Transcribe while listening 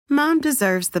Mom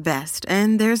deserves the best,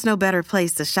 and there's no better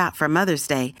place to shop for Mother's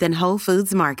Day than Whole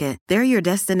Foods Market. They're your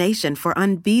destination for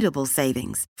unbeatable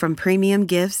savings, from premium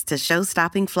gifts to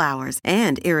show-stopping flowers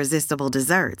and irresistible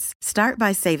desserts. Start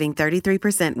by saving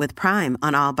 33% with Prime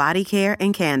on all body care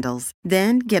and candles.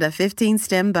 Then get a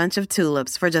 15-stem bunch of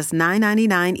tulips for just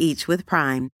 $9.99 each with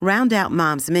Prime. Round out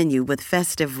Mom's menu with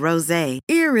festive rosé,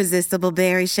 irresistible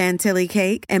berry chantilly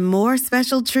cake, and more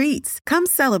special treats. Come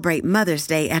celebrate Mother's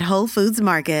Day at Whole Foods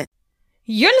Market.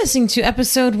 You're listening to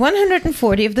episode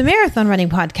 140 of the Marathon Running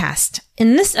Podcast.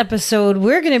 In this episode,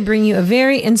 we're going to bring you a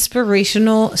very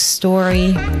inspirational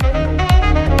story.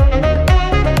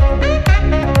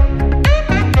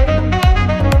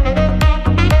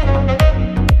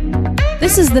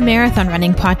 This is the Marathon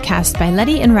Running Podcast by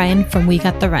Letty and Ryan from We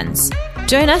Got the Runs.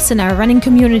 Join us in our running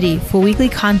community for weekly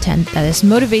content that is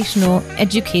motivational,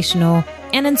 educational,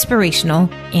 and inspirational,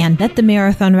 and let the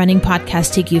Marathon Running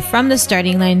Podcast take you from the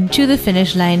starting line to the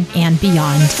finish line and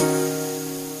beyond.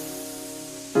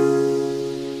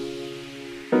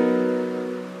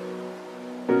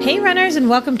 Hey runners, and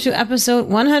welcome to episode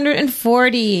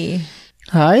 140.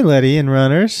 Hi Letty and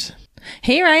runners.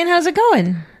 Hey Ryan, how's it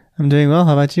going? I'm doing well.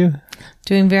 How about you?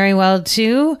 Doing very well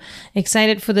too.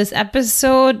 Excited for this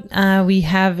episode. We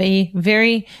have a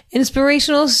very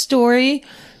inspirational story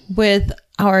with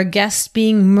our guest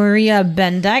being Maria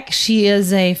Bendak. She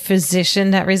is a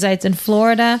physician that resides in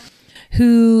Florida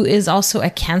who is also a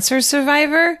cancer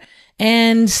survivor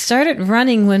and started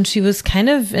running when she was kind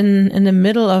of in the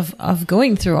middle of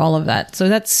going through all of that. So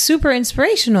that's super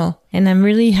inspirational. And I'm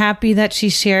really happy that she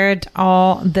shared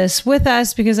all this with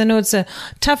us because I know it's a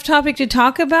tough topic to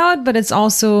talk about, but it's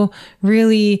also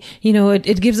really,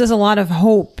 it gives us a lot of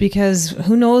hope because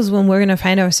who knows when we're going to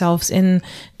find ourselves in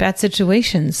bad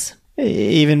situations.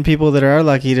 Even people that are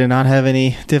lucky to not have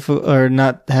any or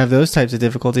not have those types of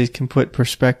difficulties can put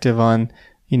perspective on,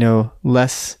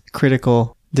 less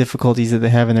critical difficulties that they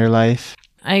have in their life.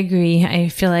 I agree. I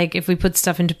feel like if we put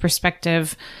stuff into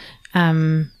perspective,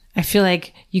 I feel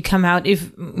like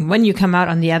when you come out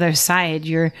on the other side,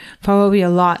 you're probably a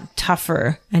lot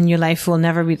tougher and your life will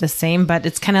never be the same. But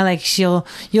it's kind of like you'll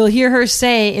hear her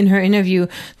say in her interview,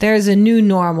 there's a new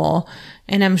normal.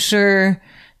 And I'm sure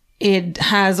it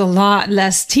has a lot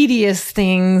less tedious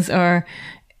things or,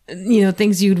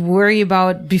 things you'd worry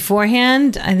about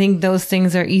beforehand. I think those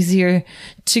things are easier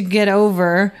to get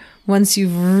over once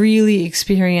you've really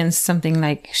experienced something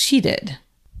like she did.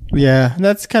 Yeah,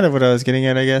 that's kind of what I was getting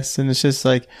at, I guess. And it's just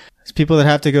like people that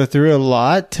have to go through a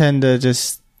lot tend to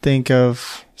just think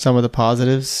of some of the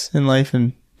positives in life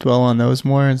and dwell on those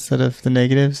more instead of the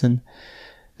negatives. And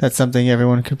that's something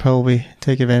everyone could probably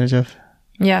take advantage of.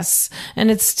 Yes. And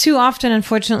it's too often,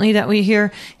 unfortunately, that we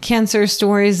hear cancer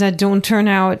stories that don't turn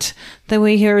out the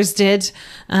way hers did.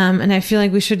 And I feel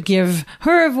like we should give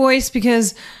her a voice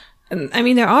because,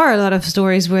 there are a lot of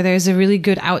stories where there's a really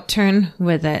good outturn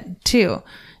with it too.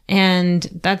 And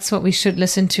that's what we should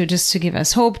listen to just to give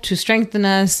us hope, to strengthen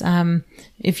us,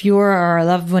 if you or a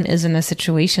loved one is in a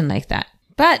situation like that.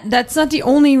 But that's not the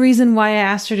only reason why I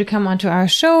asked her to come onto our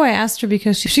show. I asked her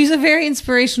because she's a very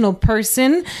inspirational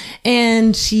person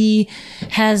and she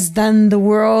has done the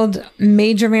world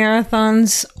major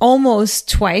marathons almost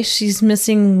twice. She's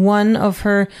missing one of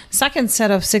her second set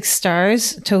of 6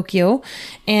 stars, Tokyo.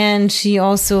 And she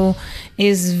also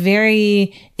is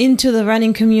very into the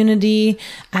running community.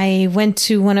 I went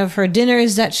to one of her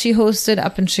dinners that she hosted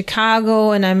up in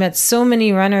Chicago and I met so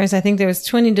many runners. I think there was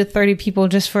 20 to 30 people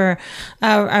just for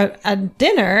a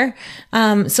dinner.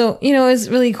 So, it's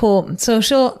really cool. So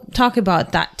she'll talk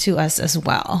about that to us as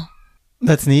well.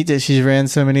 That's neat that she's ran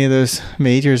so many of those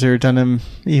majors or done them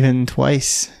even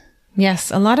twice.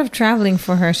 Yes, a lot of traveling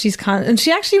for her. And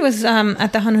she actually was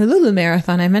at the Honolulu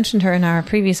Marathon. I mentioned her in our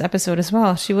previous episode as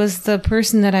well. She was the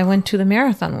person that I went to the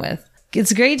marathon with.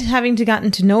 It's great having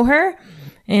gotten to know her,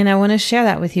 and I want to share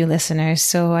that with you listeners.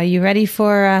 So are you ready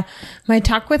for my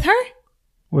talk with her?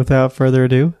 Without further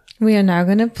ado, we are now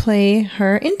going to play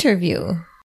her interview.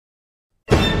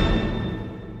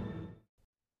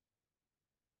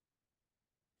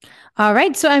 All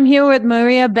right, so I'm here with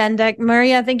Maria Bendak.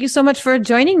 Maria, thank you so much for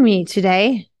joining me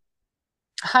today.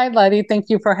 Hi, Letty. Thank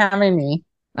you for having me.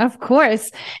 Of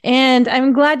course. And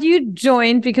I'm glad you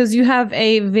joined because you have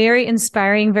a very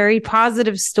inspiring, very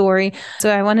positive story. So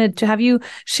I wanted to have you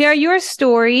share your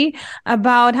story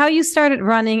about how you started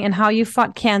running and how you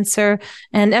fought cancer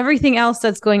and everything else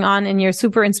that's going on in your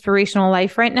super inspirational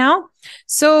life right now.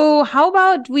 So how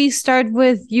about we start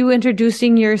with you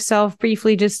introducing yourself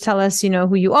briefly? Just tell us,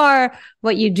 who you are,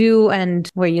 what you do, and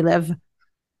where you live.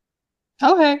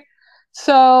 Okay.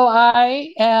 So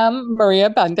I am Maria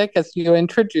Bendick, as you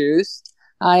introduced.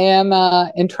 I am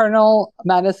an internal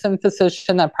medicine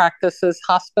physician that practices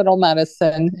hospital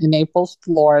medicine in Naples,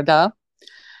 Florida.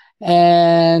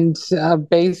 And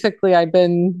basically, I've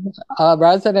been a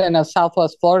resident of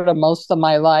Southwest Florida most of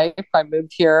my life. I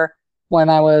moved here when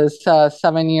I was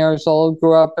 7 years old,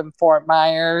 grew up in Fort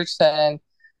Myers, and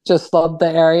just loved the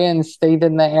area and stayed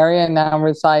in the area, and now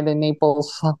reside in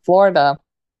Naples, Florida.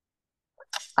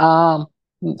 Um,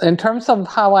 in terms of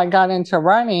how I got into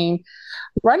running,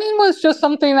 running was just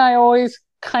something I always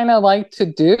kind of liked to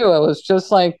do. It was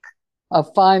just like a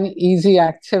fun, easy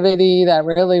activity that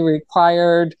really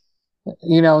required,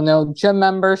 no gym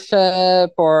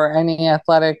membership or any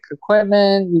athletic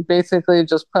equipment. You basically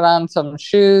just put on some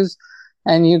shoes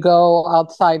and you go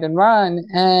outside and run.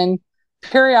 And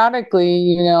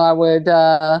periodically, I would,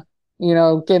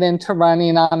 get into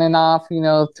running on and off,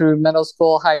 through middle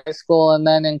school, high school, and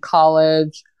then in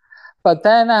college. But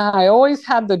then I always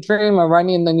had the dream of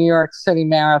running the New York City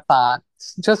Marathon.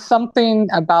 Just something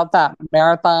about that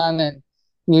marathon and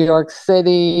New York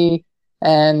City,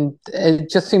 and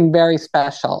it just seemed very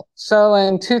special. So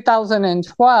in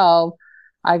 2012,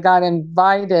 I got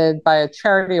invited by a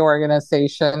charity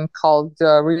organization called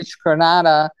Reach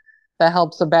Granada that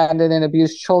helps abandoned and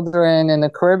abused children in the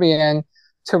Caribbean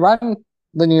to run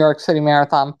the New York City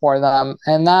Marathon for them.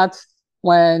 And that's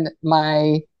when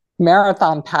my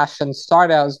marathon passion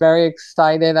started. I was very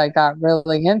excited. I got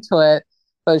really into it.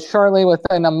 But shortly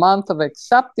within a month of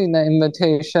accepting the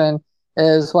invitation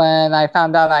is when I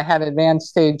found out I had advanced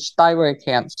stage thyroid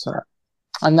cancer.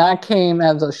 And that came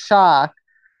as a shock.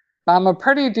 I'm a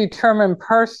pretty determined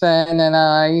person, and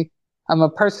I'm a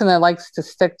person that likes to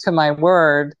stick to my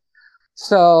word.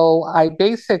 So I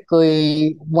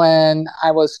basically, when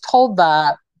I was told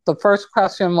that, the first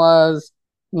question was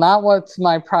not what's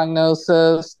my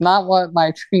prognosis, not what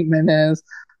my treatment is,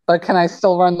 but can I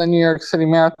still run the New York City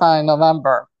Marathon in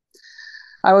November?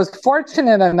 I was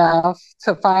fortunate enough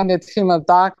to find a team of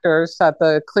doctors at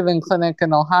the Cleveland Clinic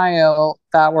in Ohio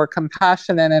that were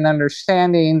compassionate and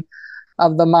understanding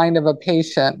of the mind of a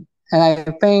patient. And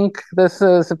I think this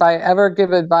is, if I ever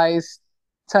give advice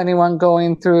to anyone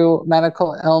going through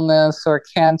medical illness or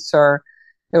cancer,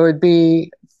 it would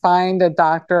be find a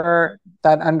doctor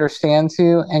that understands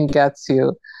you and gets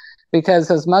you. Because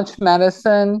as much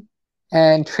medicine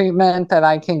and treatment that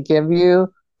I can give you,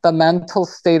 the mental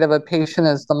state of a patient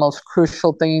is the most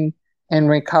crucial thing in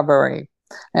recovery.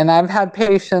 And I've had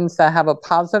patients that have a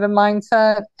positive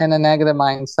mindset and a negative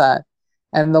mindset.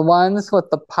 And the ones with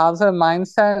the positive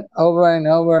mindset over and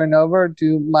over and over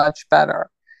do much better.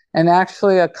 And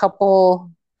actually, a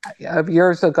couple of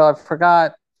years ago, I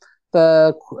forgot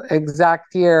the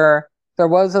exact year, there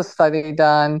was a study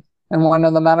done in one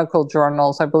of the medical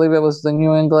journals, I believe it was the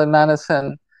New England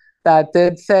Medicine, that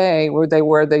did say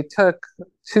where they took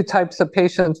two types of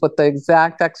patients with the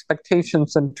exact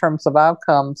expectations in terms of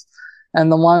outcomes,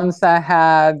 and the ones that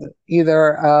had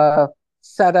either a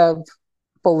set of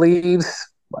beliefs,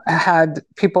 had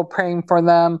people praying for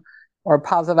them, or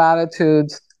positive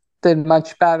attitudes, did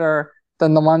much better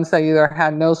than the ones that either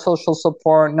had no social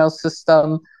support, no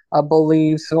system of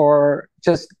beliefs, or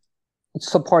just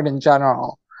support in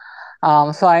general.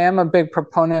 So I am a big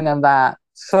proponent of that.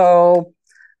 So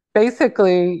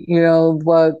basically,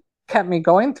 what kept me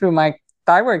going through my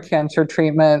thyroid cancer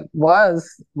treatment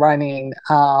was running.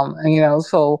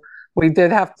 So we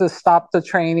did have to stop the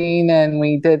training, and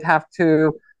we did have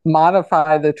to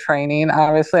modify the training.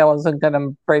 Obviously, I wasn't going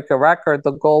to break a record.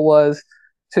 The goal was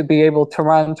to be able to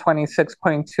run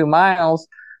 26.2 miles,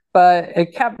 but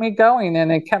it kept me going,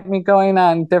 and it kept me going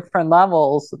on different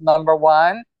levels. Number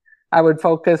one, I would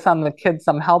focus on the kids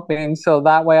I'm helping, so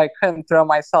that way I couldn't throw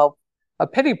myself a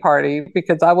pity party,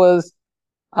 because I was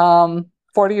 40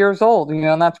 years old,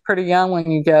 and that's pretty young when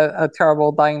you get a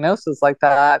terrible diagnosis like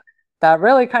that. That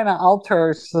really kind of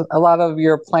alters a lot of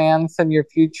your plans and your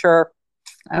future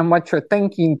and what you're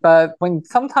thinking. But when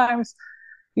sometimes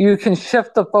you can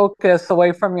shift the focus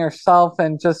away from yourself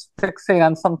and just fixate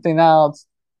on something else,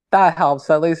 that helps.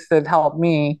 At least it helped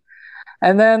me.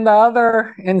 And then the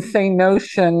other insane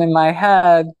notion in my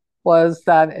head was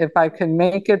that if I could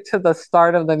make it to the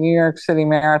start of the New York City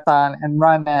Marathon and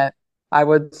run it, I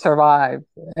would survive.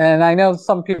 And I know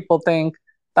some people think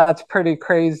that's pretty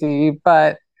crazy,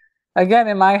 but again,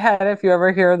 in my head, if you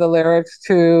ever hear the lyrics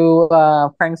to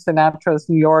Frank Sinatra's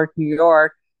New York, New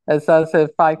York, it says,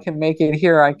 if I can make it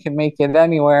here, I can make it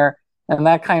anywhere. And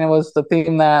that kind of was the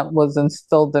theme that was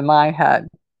instilled in my head.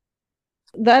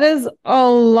 That is a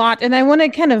lot. And I want to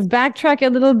kind of backtrack a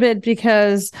little bit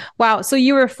because, wow. So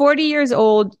you were 40 years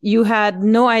old. You had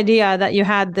no idea that you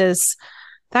had this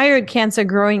thyroid cancer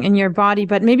growing in your body,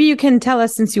 but maybe you can tell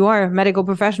us, since you are a medical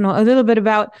professional, a little bit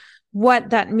about what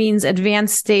that means,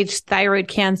 advanced stage thyroid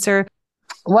cancer.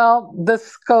 Well,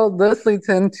 this leads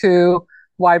into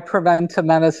why preventive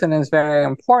medicine is very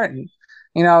important.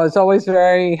 I was always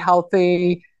very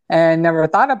healthy and never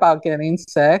thought about getting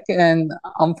sick. And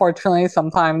unfortunately,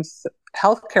 sometimes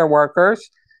healthcare workers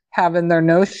have in their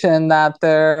notion that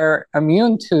they're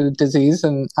immune to disease,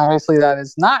 and obviously that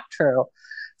is not true.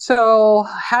 So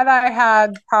had I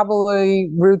had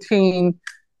probably routine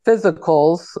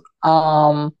physicals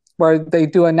where they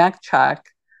do a neck check,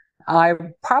 I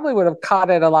probably would have caught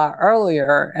it a lot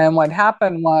earlier. And what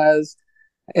happened was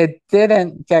it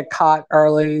didn't get caught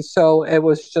early, so it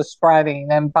was just spreading.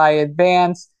 And by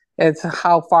advanced, it's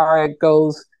how far it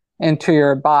goes into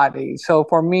your body. So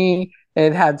for me,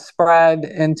 it had spread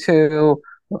into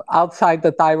outside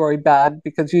the thyroid bed,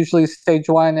 because usually stage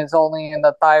 1 is only in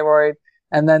the thyroid.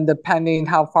 And then depending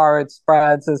how far it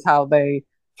spreads is how they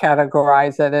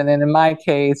categorize it. And in my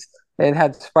case, it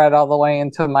had spread all the way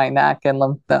into my neck and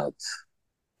lymph nodes.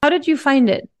 How did you find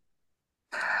it?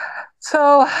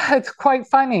 So it's quite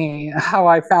funny how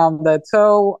I found that.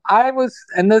 So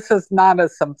and this is not a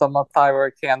symptom of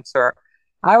thyroid cancer.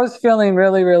 I was feeling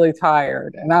really, really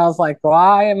tired. And I was like,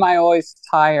 why am I always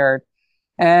tired?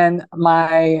 And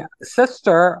my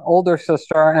sister, older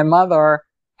sister, and mother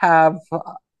have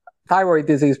thyroid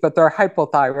disease, but they're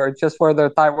hypothyroid, just where their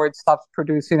thyroid stops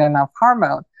producing enough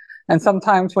hormone. And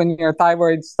sometimes when your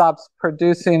thyroid stops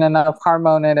producing enough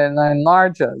hormone, it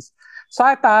enlarges. So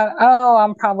I thought, oh,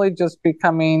 I'm probably just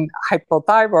becoming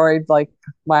hypothyroid like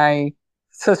my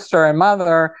sister and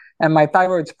mother, and my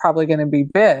thyroid's probably going to be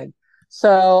big.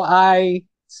 So I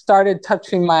started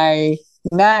touching my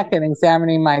neck and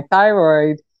examining my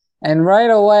thyroid, and right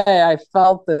away I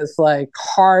felt this like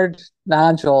hard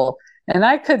nodule, and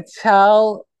I could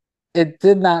tell it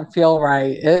did not feel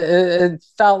right. It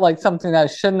felt like something that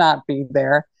should not be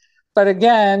there. But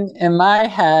again, in my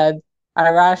head, I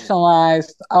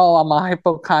rationalized, oh, I'm a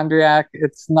hypochondriac.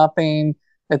 It's nothing.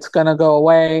 It's going to go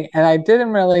away. And I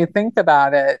didn't really think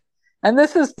about it. And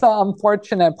this is the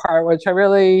unfortunate part, which I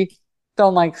really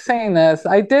don't like saying this.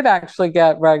 I did actually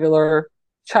get regular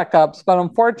checkups, but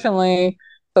unfortunately,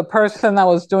 the person that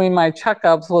was doing my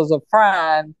checkups was a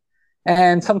friend.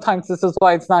 And sometimes this is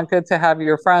why it's not good to have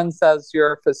your friends as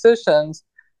your physicians,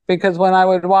 because when I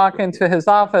would walk into his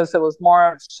office, it was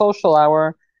more social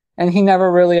hour, and he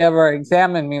never really ever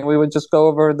examined me. We would just go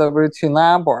over the routine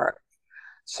lab work.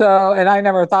 So, and I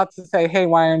never thought to say, hey,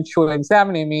 why aren't you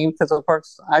examining me? Because of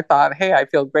course I thought, hey, I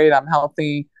feel great. I'm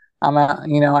healthy.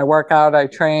 I work out, I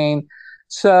train.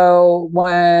 So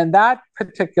when that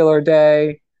particular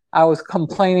day, I was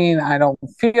complaining, I don't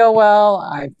feel well.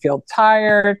 I feel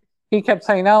tired. He kept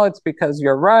saying, no, it's because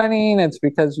you're running. It's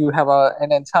because you have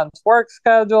an intense work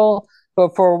schedule.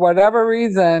 But for whatever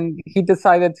reason, he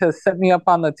decided to sit me up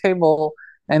on the table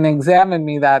and examine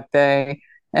me that day.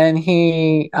 And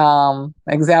he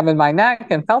examined my neck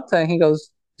and felt it. And he goes,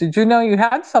 did you know you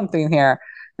had something here?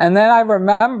 And then I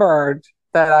remembered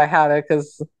that I had it,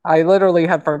 because I literally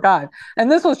had forgotten.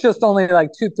 And this was just only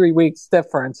like 2-3 weeks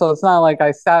different. So it's not like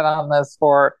I sat on this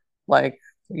for like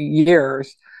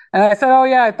years. And I said, oh,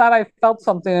 yeah, I thought I felt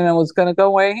something and it was going to go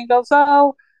away. He goes,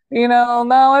 oh,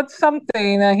 no, it's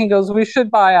something. And he goes, we should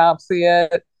biopsy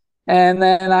it. And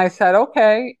then I said,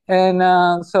 okay.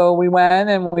 And so we went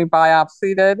and we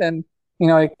biopsied it, and,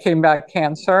 it came back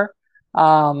cancer.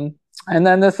 And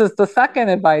then this is the second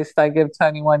advice I give to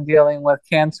anyone dealing with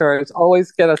cancer, is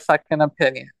always get a second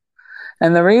opinion.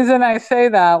 And the reason I say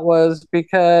that was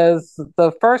because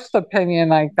the first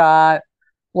opinion I got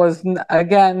was,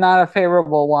 again, not a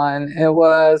favorable one. It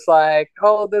was like,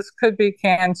 oh, this could be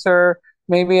cancer.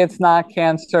 Maybe it's not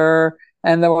cancer.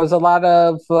 And there was a lot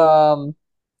of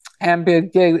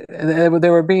they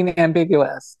were being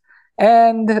ambiguous.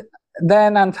 And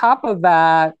then on top of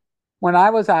that, when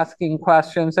I was asking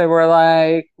questions, they were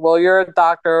like, well, you're a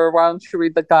doctor. Why don't you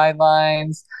read the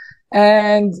guidelines?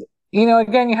 And,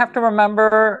 again, you have to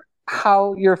remember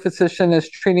how your physician is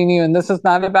treating you. And this is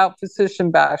not about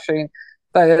physician bashing,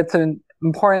 but it's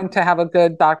important to have a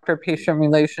good doctor-patient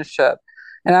relationship.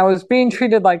 And I was being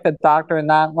treated like a doctor and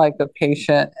not like a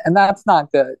patient. And that's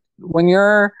not good. When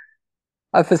you're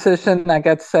a physician that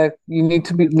gets sick, you need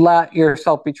to let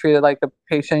yourself be treated like a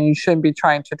patient. You shouldn't be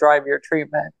trying to drive your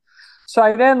treatment. So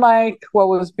I didn't like what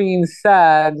was being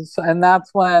said. And that's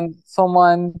when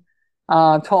someone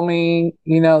told me,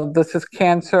 this is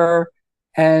cancer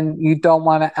and you don't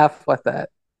want to F with it.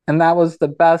 And that was the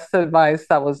best advice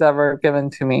that was ever given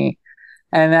to me.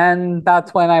 And then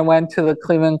that's when I went to the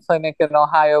Cleveland Clinic in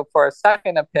Ohio for a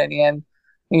second opinion,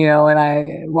 and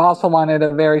I also wanted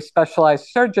a very specialized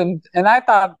surgeon. And I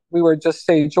thought we were just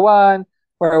stage one,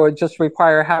 where it would just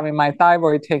require having my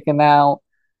thyroid taken out.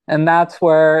 And that's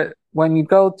where, when you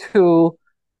go to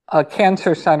a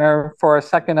cancer center for a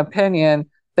second opinion,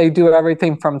 they do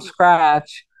everything from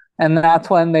scratch. And that's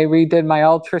when they redid my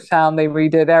ultrasound, they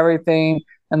redid everything.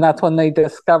 And that's when they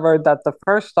discovered that the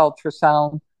first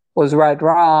ultrasound was read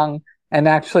wrong, and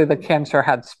actually the cancer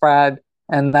had spread.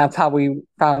 And that's how we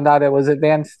found out it was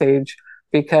advanced stage,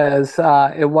 because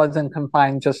it wasn't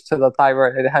confined just to the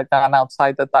thyroid. It had gone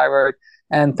outside the thyroid.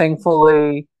 And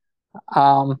thankfully,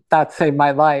 that saved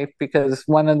my life, because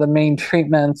one of the main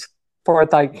treatments for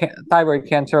thyroid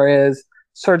cancer is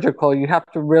surgical. You have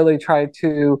to really try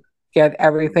to get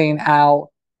everything out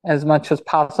as much as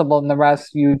possible, and the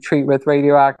rest you treat with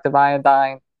radioactive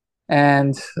iodine.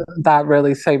 And that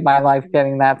really saved my life,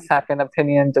 getting that second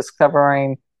opinion,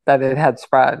 discovering that it had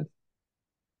spread.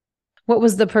 What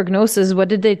was the prognosis? What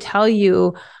did they tell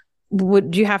you?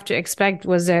 Would you have to expect?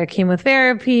 Was there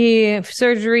chemotherapy,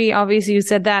 surgery? Obviously, you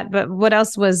said that, but what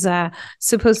else was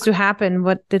supposed to happen?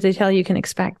 What did they tell you can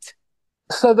expect?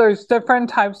 So there's different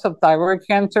types of thyroid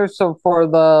cancer. So for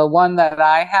the one that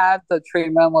I had, the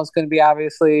treatment was going to be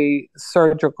obviously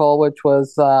surgical, which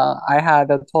was I had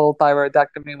a total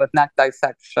thyroidectomy with neck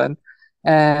dissection.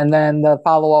 And then the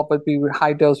follow-up would be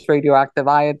high dose radioactive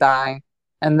iodine.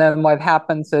 And then what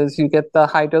happens is you get the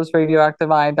high dose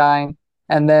radioactive iodine,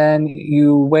 and then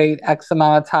you wait X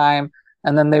amount of time,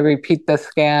 and then they repeat the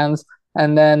scans,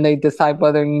 and then they decide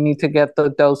whether you need to get the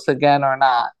dose again or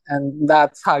not. And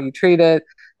that's how you treat it.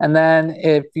 And then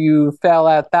if you fail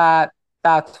at that,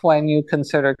 that's when you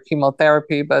consider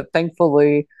chemotherapy. But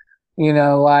thankfully,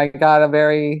 I got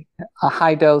a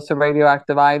high dose of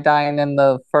radioactive iodine, and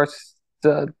the first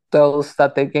dose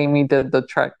that they gave me did the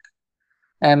trick.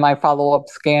 And my follow-up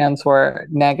scans were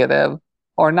negative,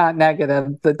 or not negative.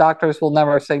 The doctors will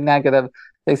never say negative.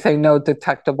 They say no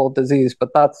detectable disease, but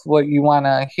that's what you want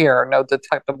to hear, no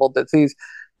detectable disease,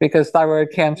 because thyroid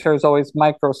cancer is always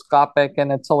microscopic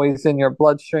and it's always in your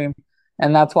bloodstream.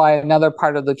 And that's why another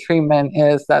part of the treatment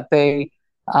is that they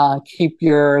keep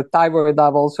your thyroid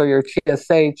levels, or your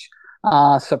TSH,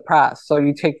 suppressed. So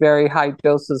you take very high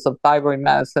doses of thyroid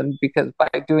medicine, because by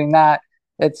doing that,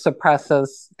 it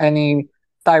suppresses any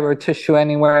thyroid tissue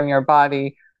anywhere in your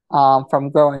body from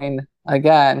growing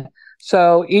again.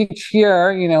 So each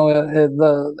year,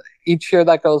 each year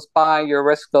that goes by, your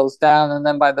risk goes down, and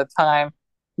then by the time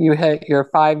you hit your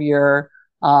 5-year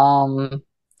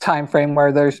time frame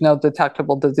where there's no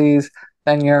detectable disease,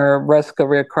 then your risk of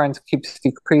recurrence keeps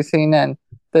decreasing. And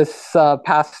this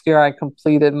past year, I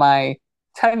completed my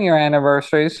 10-year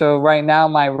anniversary. So right now,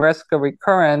 my risk of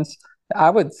recurrence, I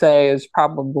would say, is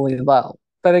probably low.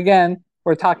 But again,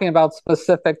 we're talking about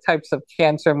specific types of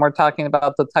cancer, and we're talking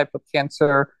about the type of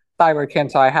cancer, thyroid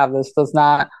cancer I have. This does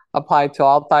not apply to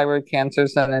all thyroid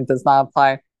cancers, and it does not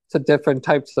apply to different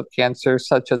types of cancers,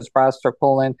 such as breast or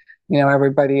colon.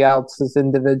 Everybody else is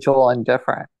individual and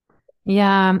different.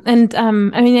 Yeah. And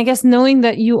I guess knowing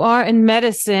that you are in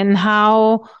medicine,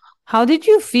 how did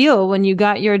you feel when you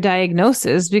got your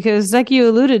diagnosis? Because like you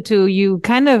alluded to, you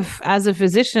kind of, as a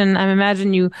physician, I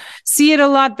imagine you see it a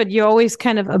lot, but you're always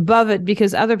kind of above it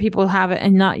because other people have it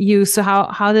and not you. So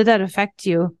how did that affect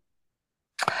you?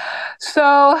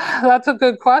 So that's a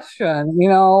good question.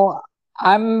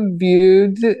 I'm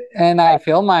viewed, and I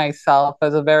feel myself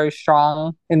as a very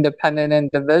strong, independent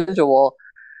individual.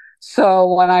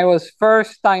 So when I was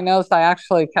first diagnosed, I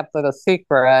actually kept it a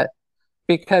secret,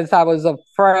 because I was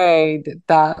afraid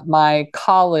that my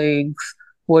colleagues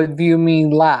would view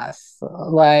me less.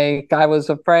 Like, I was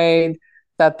afraid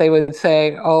that they would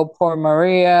say, "Oh, poor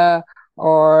Maria,"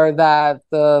 or that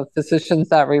the physicians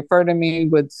that refer to me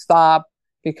would stop,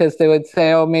 because they would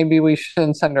say, "Oh, maybe we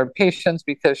shouldn't send her patients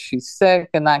because she's sick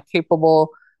and not capable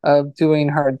of doing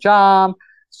her job."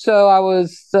 So I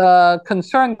was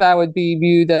concerned that I would be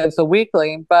viewed as a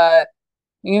weakling. But,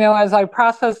 as I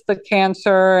processed the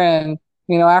cancer, and,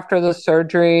 after the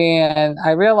surgery, and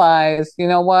I realized,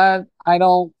 what, I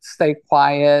don't stay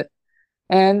quiet.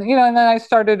 And, and then I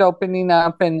started opening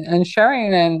up and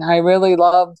sharing, and I really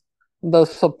loved the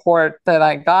support that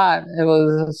I got. It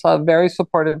was a very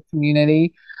supportive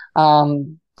community.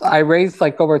 I raised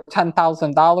like over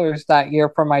 $10,000 that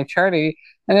year for my charity.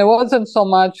 And it wasn't so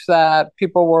much that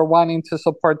people were wanting to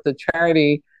support the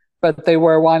charity, but they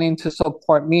were wanting to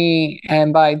support me.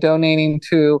 And by donating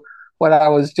to what I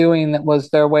was doing, that was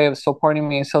their way of supporting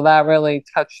me. So that really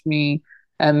touched me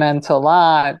and meant a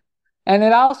lot. And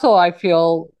it also, I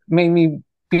feel, made me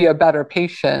be a better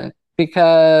patient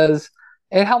because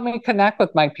it helped me connect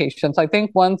with my patients. I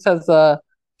think once as a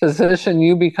physician,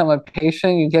 you become a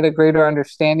patient, you get a greater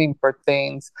understanding for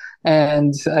things.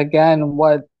 And again,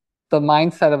 what the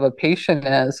mindset of a patient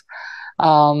is.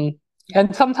 Um,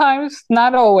 and sometimes,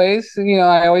 not always,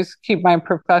 I always keep my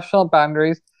professional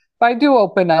boundaries, but I do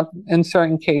open up in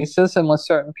certain cases and with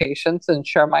certain patients and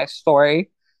share my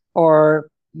story or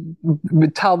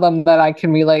tell them that I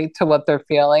can relate to what they're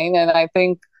feeling. And I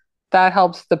think that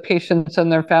helps the patients and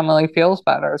their family feels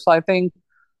better. So I think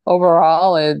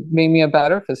overall, it made me a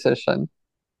better physician.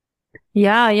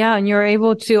 Yeah, yeah. And you're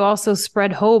able to also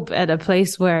spread hope at a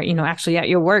place where, actually at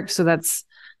your work. So that's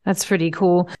pretty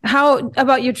cool. How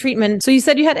about your treatment? So you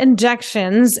said you had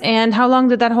injections, and how long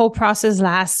did that whole process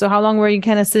last? So how long were you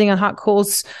kind of sitting on hot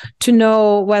coals to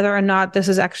know whether or not this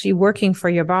is actually working for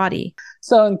your body?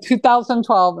 So in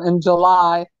 2012, in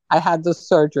July, I had the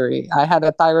surgery. I had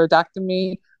a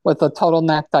thyroidectomy with a total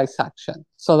neck dissection.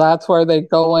 So that's where they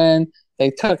go in, they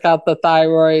took out the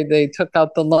thyroid, they took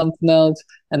out the lymph nodes,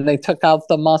 and they took out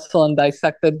the muscle and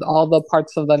dissected all the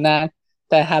parts of the neck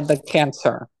that had the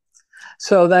cancer.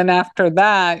 So then after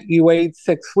that, you wait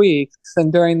 6 weeks.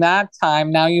 And during that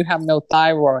time, now you have no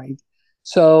thyroid.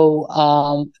 So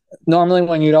normally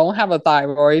when you don't have a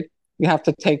thyroid, you have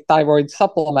to take thyroid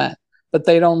supplement. But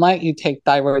they don't let you take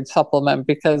thyroid supplement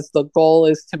because the goal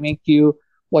is to make you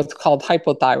what's called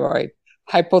hypothyroid.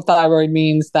 Hypothyroid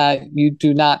means that you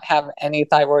do not have any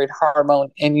thyroid hormone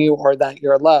in you or that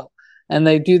you're low. And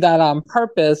they do that on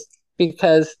purpose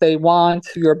because they want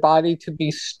your body to be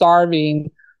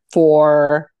starving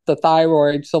for the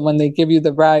thyroid. So when they give you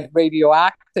the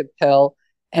radioactive pill,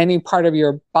 any part of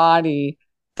your body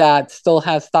that still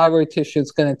has thyroid tissue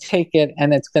is going to take it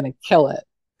and it's going to kill it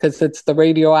because it's the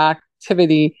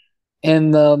radioactivity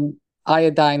in the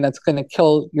iodine that's going to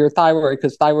kill your thyroid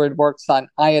because thyroid works on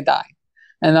iodine.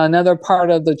 And another part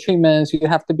of the treatment is you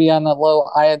have to be on a low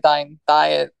iodine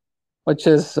diet, which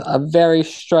is a very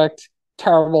strict,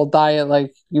 terrible diet.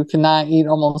 Like you cannot eat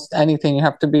almost anything. You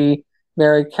have to be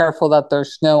very careful that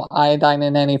there's no iodine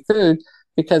in any food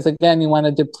because, again, you want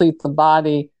to deplete the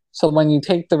body. So when you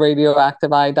take the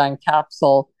radioactive iodine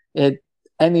capsule,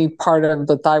 any part of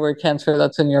the thyroid cancer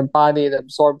that's in your body, it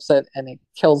absorbs it and it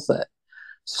kills it.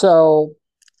 So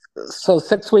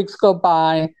 6 weeks go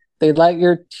by. They let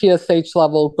your TSH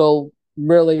level go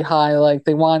really high, like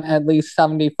they want at least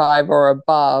 75 or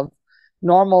above.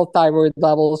 Normal thyroid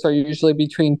levels are usually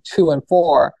between 2 and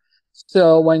 4.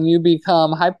 So when you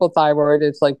become hypothyroid,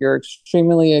 it's like you're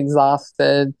extremely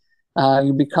exhausted.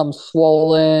 You become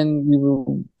swollen.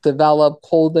 You develop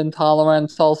cold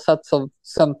intolerance, all sets of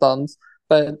symptoms.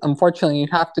 But unfortunately, you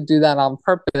have to do that on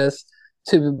purpose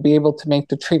to be able to make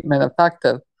the treatment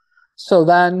effective. So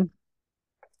then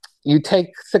you take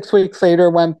 6 weeks later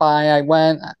went by. I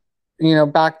went,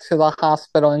 back to the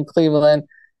hospital in Cleveland.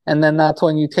 And then that's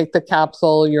when you take the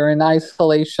capsule. You're in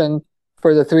isolation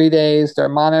for the 3 days. They're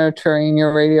monitoring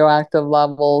your radioactive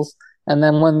levels. And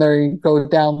then when they go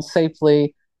down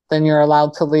safely, then you're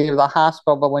allowed to leave the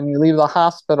hospital. But when you leave the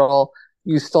hospital,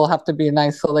 you still have to be in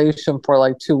isolation for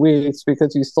like 2 weeks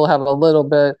because you still have a little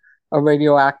bit of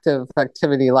radioactive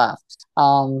activity left.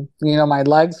 My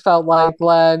legs felt like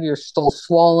lead. You're still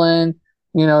swollen.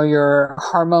 Your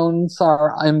hormones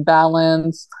are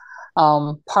imbalanced.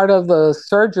 Part of the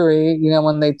surgery,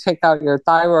 when they take out your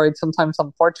thyroid, sometimes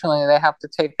unfortunately they have to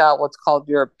take out what's called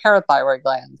your parathyroid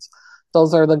glands.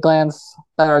 Those are the glands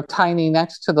that are tiny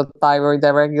next to the thyroid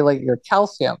that regulate your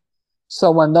calcium. So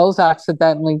when those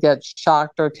accidentally get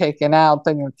shocked or taken out,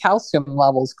 then your calcium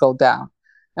levels go down.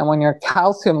 And when your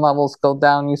calcium levels go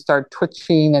down, you start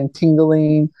twitching and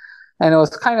tingling. And it was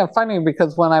kind of funny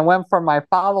because when I went for my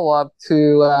follow-up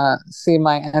to see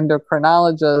my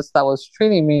endocrinologist that was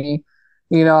treating me,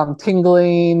 I'm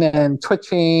tingling and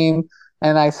twitching.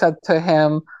 And I said to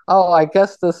him, oh, I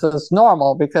guess this is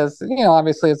normal because,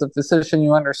 obviously as a physician,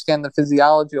 you understand the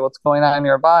physiology of what's going on in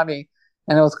your body.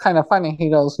 And it was kind of funny. He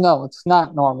goes, no, it's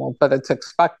not normal, but it's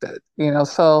expected,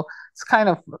 so it's kind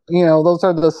of, those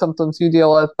are the symptoms you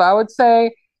deal with. But I would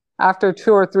say after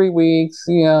 2 or 3 weeks,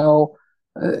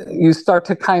 you start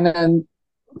to kind of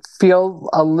feel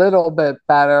a little bit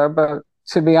better. But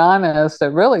to be honest, it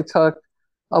really took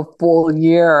a full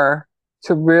year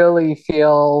to really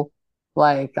feel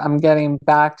like I'm getting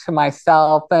back to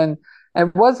myself. And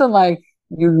it wasn't like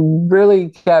you really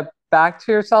get back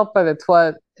to yourself, but it's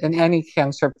what in any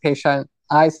cancer patient,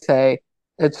 I say,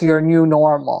 it's your new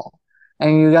normal.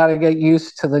 And you got to get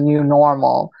used to the new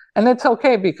normal. And it's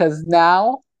okay because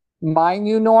now my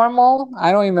new normal,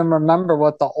 I don't even remember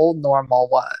what the old normal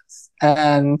was.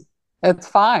 And it's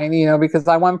fine, because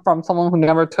I went from someone who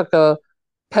never took a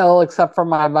pill except for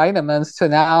my vitamins to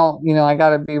now, I got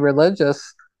to be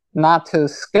religious not to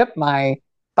skip my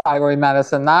thyroid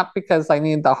medicine, not because I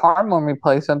need the hormone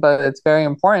replacement, but it's very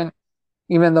important,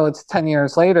 even though it's 10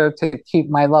 years later, to keep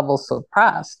my levels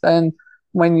suppressed. And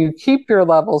when you keep your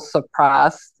levels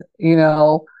suppressed, you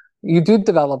do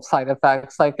develop side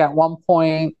effects. Like at one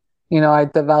point, I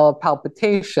developed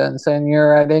palpitations, and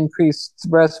you're at increased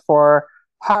risk for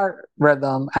heart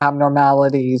rhythm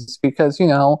abnormalities because,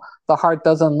 the heart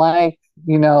doesn't like,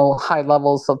 high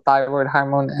levels of thyroid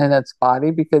hormone in its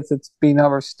body because it's being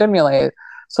overstimulated.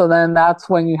 So then that's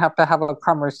when you have to have a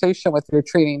conversation with your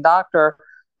treating doctor.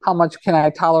 How much can I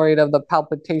tolerate of the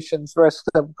palpitations, risk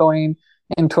of going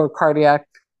into a cardiac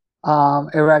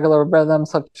irregular rhythm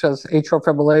such as atrial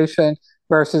fibrillation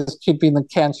versus keeping the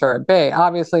cancer at bay?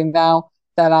 Obviously, now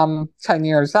that I'm 10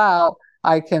 years out,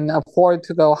 I can afford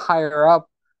to go higher up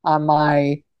on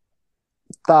my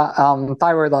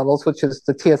thyroid levels, which is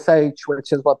the TSH,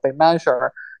 which is what they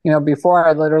measure. Before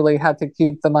I literally had to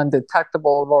keep them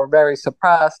undetectable or very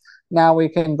suppressed. Now we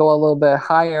can go a little bit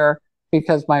higher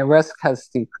because my risk has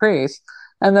decreased.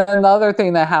 And then the other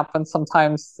thing that happens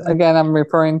sometimes, again, I'm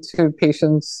referring to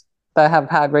patients that have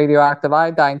had radioactive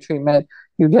iodine treatment,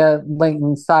 you get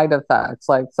latent side effects.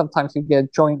 Like sometimes you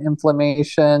get joint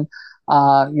inflammation,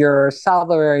 your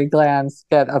salivary glands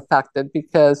get affected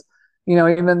because,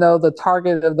 even though the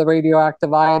target of the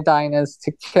radioactive iodine is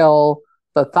to kill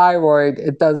the thyroid,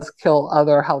 it does kill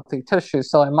other healthy tissues.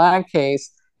 So in my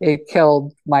case, it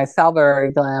killed my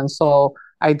salivary glands. So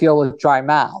I deal with dry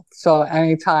mouth. So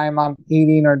anytime I'm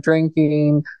eating or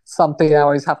drinking something, I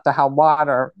always have to have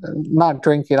water. Not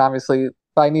drinking, obviously,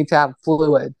 but I need to have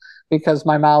fluid because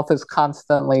my mouth is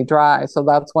constantly dry. So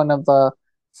that's one of the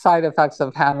side effects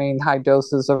of having high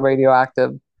doses of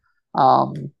radioactive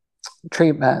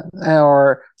treatment.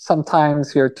 Or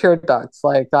sometimes your tear ducts,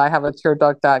 like I have a tear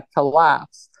duct that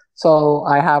collapsed. So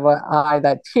I have an eye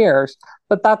that tears,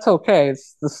 but that's okay.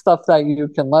 It's the stuff that you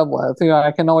can live with.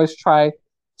 I can always try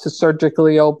to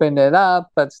surgically open it up,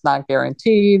 but it's not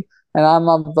guaranteed. And I'm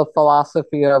of the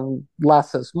philosophy of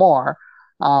less is more.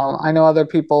 I know other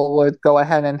people would go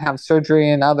ahead and have surgery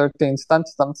and other things done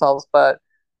to themselves, but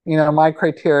my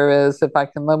criteria is if I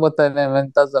can live with it and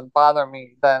it doesn't bother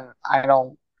me, then I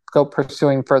don't go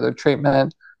pursuing further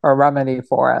treatment or remedy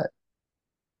for it.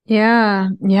 Yeah.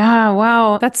 Yeah.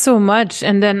 Wow. That's so much.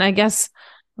 And then I guess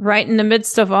right in the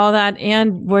midst of all that,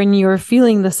 and when you were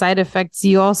feeling the side effects,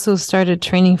 you also started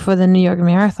training for the New York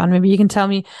Marathon. Maybe you can tell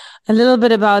me a little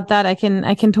bit about that. I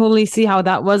can totally see how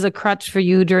that was a crutch for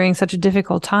you during such a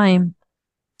difficult time.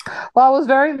 Well,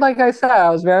 like I said, I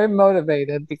was very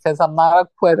motivated because I'm not a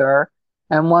quitter.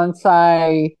 And once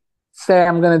I say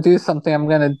I'm going to do something, I'm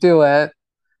going to do it.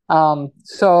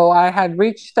 So I had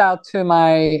reached out to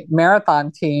my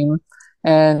marathon team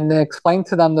and explained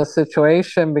to them the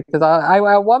situation because I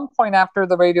at one point after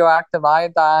the radioactive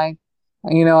iodine,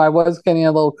 I was getting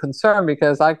a little concerned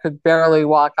because I could barely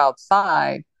walk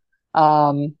outside,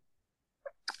 and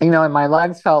my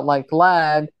legs felt like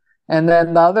lead. And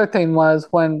then the other thing was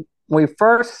when we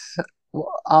first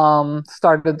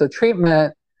started the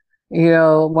treatment,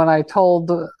 when I told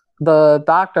the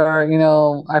doctor,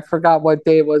 I forgot what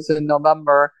day it was in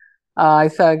November. I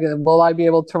said, will I be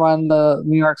able to run the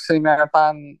New York City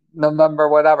Marathon November,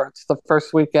 whatever? It's the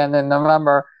first weekend in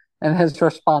November. And his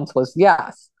response was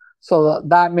yes. So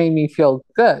that made me feel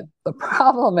good. The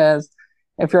problem is,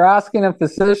 if you're asking a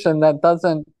physician that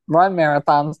doesn't run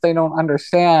marathons, they don't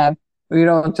understand. You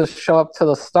don't just show up to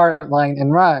the start line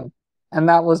and run. And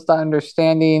that was the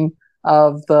understanding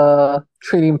of the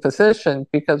treating physician,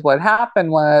 because what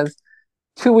happened was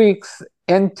 2 weeks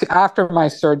after my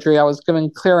surgery, I was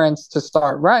given clearance to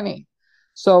start running.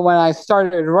 So when I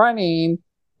started running,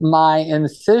 my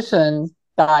incision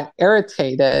got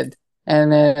irritated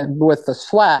with the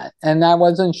sweat, and I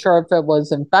wasn't sure if it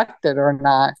was infected or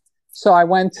not. So I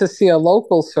went to see a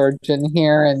local surgeon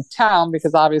here in town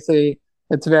because obviously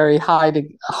it's very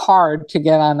hard to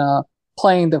get on a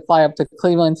plane to fly up to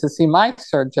Cleveland to see my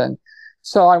surgeon.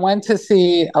 So I went to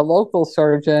see a local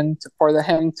surgeon for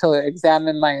him to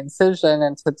examine my incision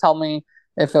and to tell me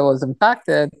if it was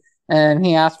infected. And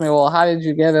he asked me, well, how did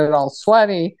you get it all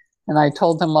sweaty? And I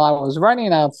told him, well, I was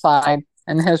running outside.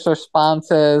 And his response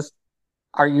is,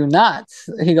 are you nuts?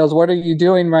 He goes, what are you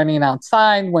doing running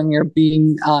outside when you're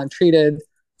being treated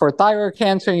for thyroid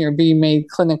cancer and you're being made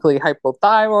clinically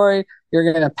hypothyroid?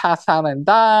 You're going to pass out and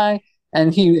die.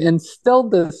 And he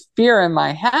instilled this fear in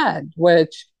my head,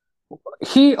 which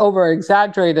he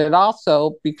over-exaggerated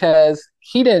also because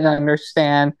he didn't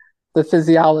understand the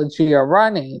physiology of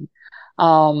running.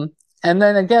 And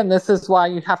then again, this is why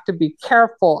you have to be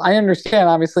careful. I understand,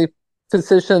 obviously,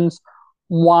 physicians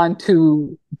want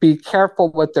to be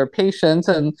careful with their patients.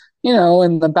 And,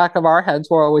 in the back of our heads,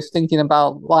 we're always thinking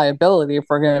about liability, if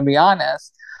we're going to be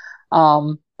honest.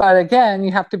 But again,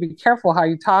 you have to be careful how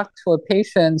you talk to a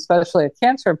patient, especially a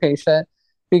cancer patient,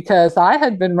 because I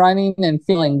had been running and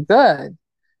feeling good.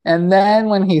 And then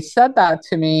when he said that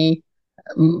to me,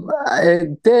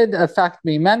 it did affect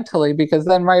me mentally, because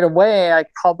then right away I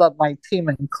called up my team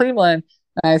in Cleveland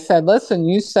and I said, listen,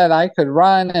 you said I could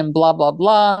run and blah, blah,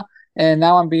 blah. And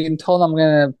now I'm being told I'm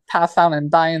going to pass out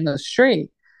and die in the street.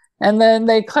 And then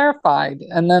they clarified.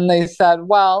 And then they said,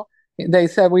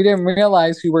 we didn't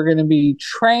realize you were going to be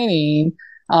training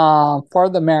for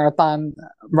the marathon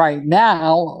right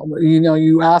now.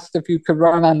 You asked if you could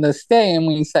run on this day, and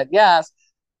we said yes.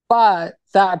 But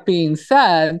that being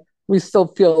said, we still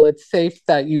feel it's safe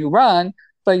that you run,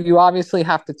 but you obviously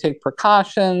have to take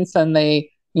precautions. And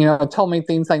they, told me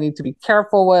things I need to be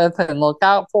careful with and look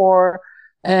out for.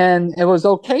 And it was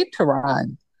okay to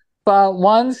run. But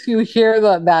once you hear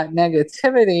that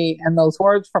negativity and those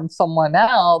words from someone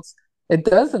else, it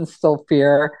does instill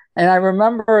fear. And I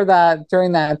remember that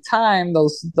during that time,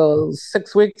 those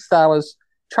 6 weeks that I was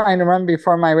trying to run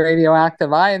before my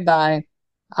radioactive iodine,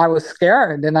 I was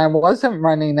scared and I wasn't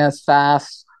running as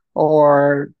fast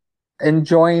or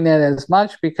enjoying it as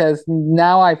much, because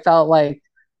now I felt like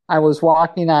I was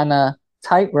walking on a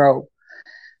tightrope.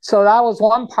 So that was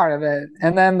one part of it.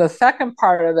 And then the second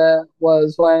part of it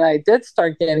was when I did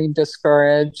start getting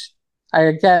discouraged, I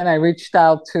reached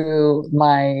out to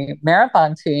my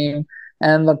marathon team,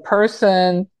 and the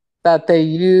person that they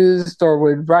used or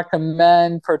would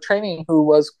recommend for training, who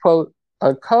was, quote,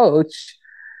 a coach,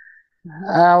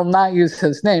 I'll not use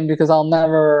his name because I'll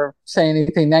never say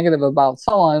anything negative about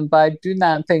someone, but I do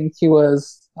not think he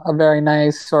was a very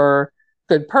nice or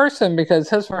good person, because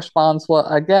his response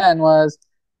was,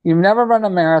 you've never run a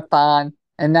marathon,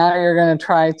 and now you're going to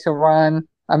try to run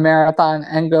a marathon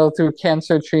and go through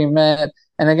cancer treatment.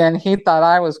 And again, he thought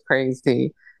I was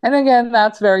crazy. And again,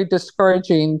 that's very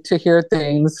discouraging to hear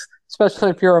things, especially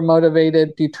if you're a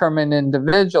motivated, determined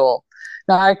individual.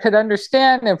 Now, I could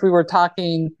understand if we were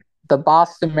talking the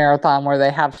Boston Marathon, where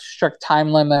they have strict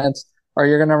time limits, or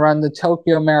you're going to run the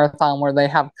Tokyo Marathon where they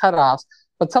have cutoffs.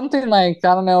 But something like,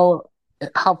 I don't know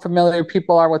how familiar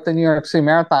people are with the New York City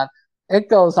Marathon, it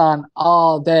goes on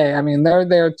all day. I mean, they're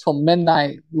there till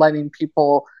midnight letting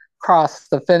people cross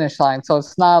the finish line. So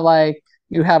it's not like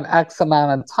you have X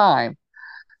amount of time.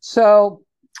 So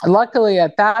luckily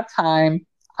at that time,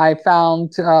 I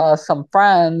found some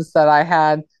friends that I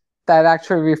had that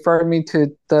actually referred me to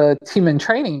the Team and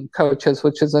Training Coaches,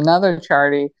 which is another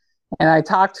charity. And I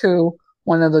talked to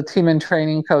one of the Team and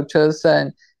Training Coaches,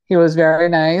 and he was very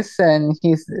nice, and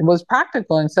he was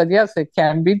practical and said, yes, it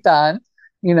can be done,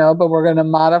 but we're going to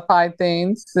modify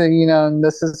things, and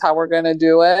this is how we're going to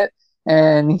do it.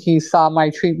 And he saw my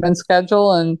treatment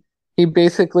schedule, and he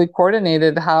basically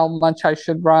coordinated how much I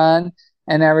should run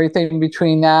and everything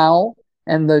between now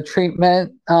and the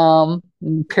treatment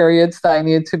periods that I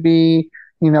needed to be,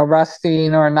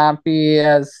 resting or not be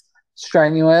as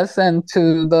strenuous, and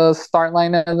to the start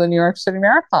line of the New York City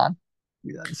Marathon.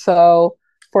 So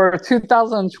for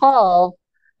 2012,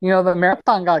 the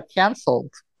marathon got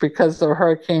canceled because of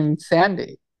Hurricane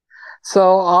Sandy.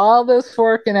 So all this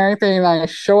work and everything, I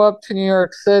show up to New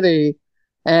York City,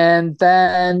 and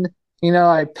then,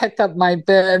 I pick up my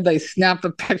bib, they snap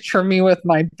a picture of me with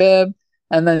my bib,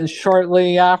 and then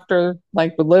shortly after,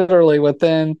 like literally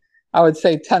within, I would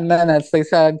say 10 minutes, they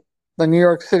said the New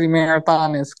York City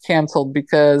Marathon is canceled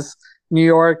because New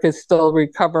York is still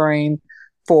recovering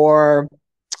for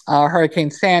Hurricane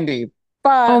Sandy.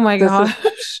 But oh my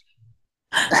gosh.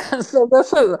 So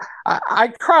this is,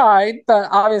 I cried, but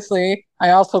obviously I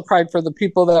also cried for the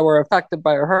people that were affected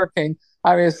by a hurricane.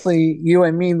 Obviously, you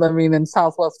and me living in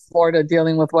Southwest Florida,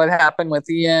 dealing with what happened with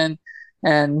Ian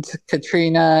and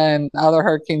Katrina and other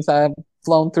hurricanes that have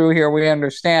flown through here, we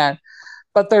understand.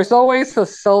 But there's always a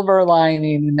silver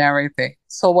lining in everything.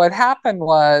 So what happened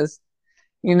was,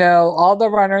 all the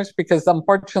runners, because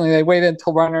unfortunately they waited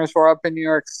until runners were up in New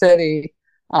York City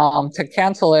to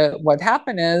cancel it. What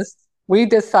happened is we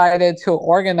decided to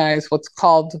organize what's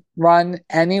called Run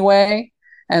Anyway.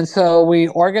 And so we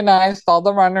organized all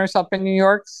the runners up in New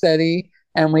York City,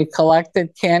 and we collected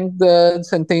canned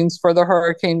goods and things for the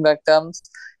hurricane victims.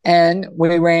 And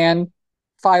we ran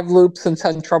 5 loops in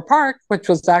Central Park, which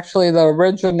was actually the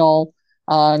original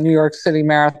New York City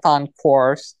Marathon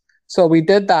course. So we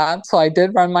did that. So I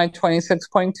did run my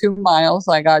 26.2 miles.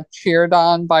 I got cheered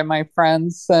on by my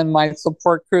friends and my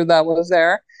support crew that was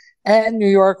there. And New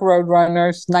York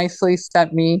Roadrunners nicely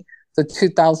sent me the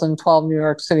 2012 New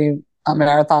York City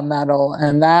Marathon medal.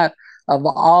 And that, of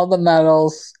all the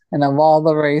medals and of all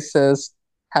the races,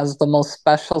 has the most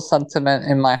special sentiment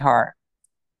in my heart.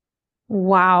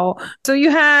 Wow. So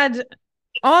you had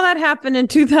all that happen in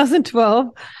 2012.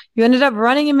 You ended up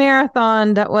running a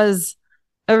marathon that was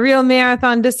a real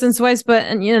marathon distance-wise, but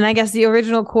and I guess the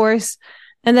original course.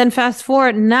 And then fast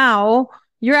forward now,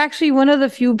 you're actually one of the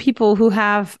few people who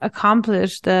have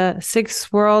accomplished the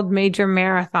 6 world major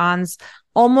marathons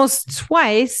almost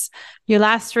twice. Your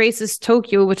last race is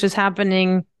Tokyo, which is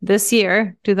happening this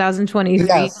year, 2023.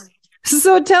 Yes.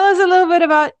 So tell us a little bit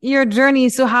about your journey.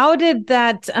 So how did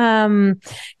that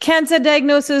cancer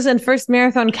diagnosis and first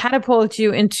marathon catapult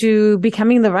you into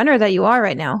becoming the runner that you are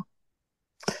right now?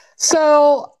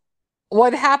 So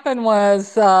what happened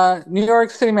was New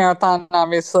York City Marathon,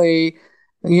 obviously,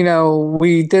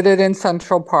 we did it in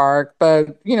Central Park,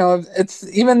 but, it's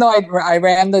even though I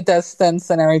ran the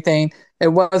distance and everything, it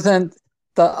wasn't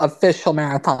the official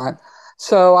marathon.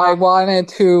 So I wanted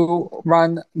to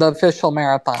run the official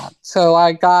marathon. So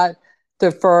I got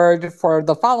deferred for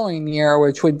the following year,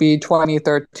 which would be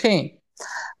 2013.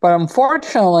 But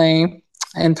unfortunately,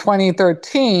 in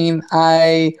 2013,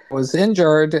 I was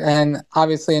injured and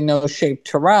obviously in no shape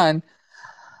to run.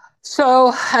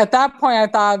 So at that point, I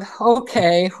thought,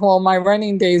 okay, well, my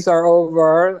running days are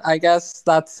over. I guess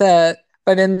that's it.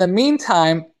 But in the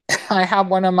meantime, I have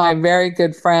one of my very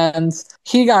good friends.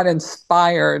 He got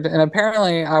inspired, and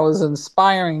apparently I was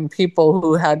inspiring people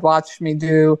who had watched me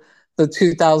do the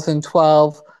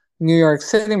 2012 New York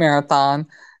City Marathon.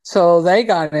 So they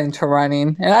got into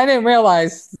running, and I didn't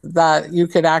realize that you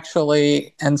could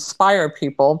actually inspire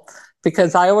people,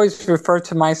 because I always refer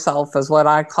to myself as what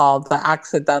I call the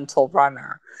accidental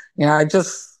runner. I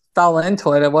just fell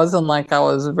into it. It wasn't like I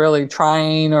was really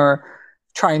trying or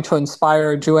trying to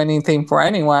inspire or do anything for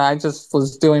anyone. I just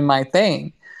was doing my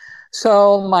thing.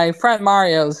 So my friend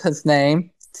Mario's his name.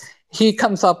 He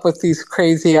comes up with these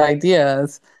crazy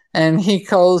ideas, and he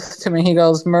goes to me, he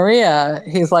goes, Maria,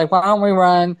 he's like, why don't we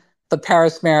run the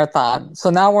Paris Marathon? So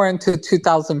now we're into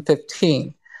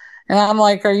 2015. And I'm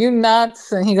like, are you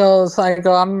nuts? And he goes,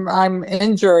 I'm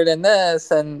injured in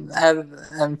this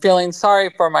and feeling sorry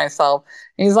for myself.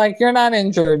 And he's like, you're not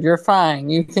injured. You're fine.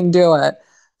 You can do it.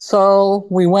 So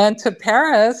we went to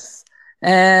Paris,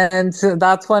 and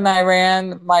that's when I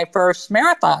ran my first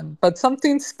marathon. But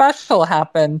something special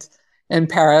happened in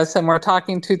Paris, and we're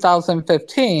talking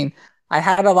 2015. I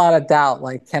had a lot of doubt,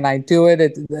 like, can I do it?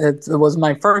 It was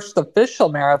my first official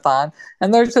marathon.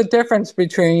 And there's a difference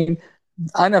between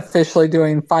unofficially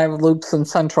doing 5 loops in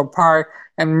Central Park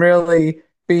and really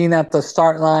being at the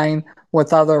start line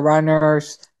with other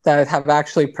runners that have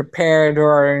actually prepared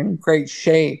or are in great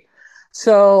shape.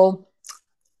 So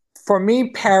for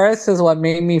me, Paris is what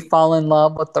made me fall in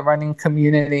love with the running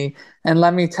community. And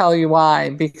let me tell you why.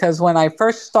 Because when I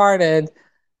first started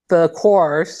the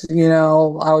course,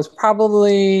 I was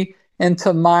probably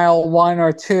into mile 1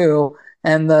 or 2,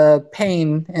 and the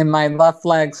pain in my left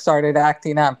leg started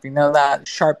acting up. That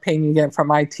sharp pain you get from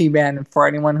IT band, for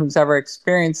anyone who's ever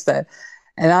experienced it.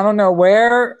 And I don't know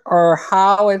where or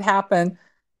how it happened,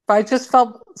 but I just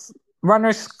felt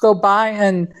runners go by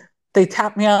and they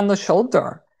tapped me on the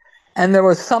shoulder. And there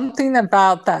was something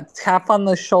about that tap on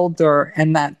the shoulder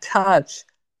and that touch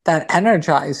that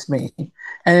energized me.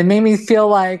 And it made me feel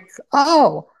like,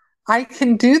 oh, I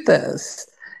can do this.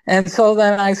 And so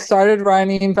then I started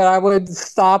running, but I would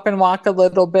stop and walk a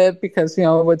little bit because, it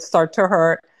would start to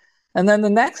hurt. And then the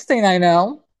next thing I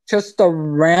know, just a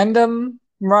random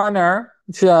runner,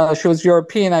 she was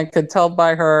European, I could tell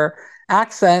by her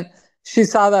accent, she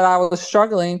saw that I was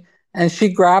struggling, and she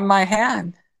grabbed my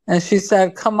hand and she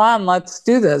said, come on, let's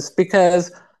do this.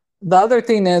 Because the other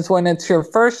thing is, when it's your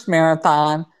first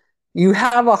marathon, you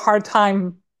have a hard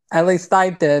time, at least I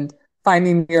did,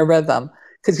 finding your rhythm.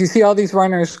 Because you see all these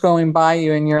runners going by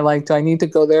you and you're like, do I need to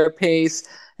go their pace?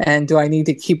 And do I need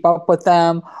to keep up with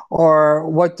them? Or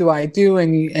what do I do?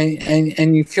 And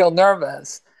you feel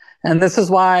nervous. And this is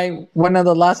why one of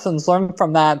the lessons learned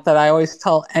from that I always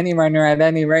tell any runner at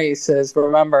any race is,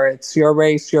 remember, it's your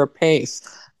race, your pace.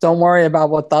 Don't worry about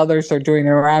what the others are doing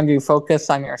around you. Focus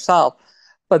on yourself.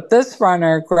 But this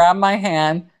runner grabbed my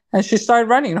hand and she started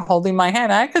running, holding my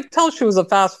hand. I could tell she was a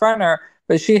fast runner,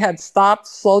 but she had stopped,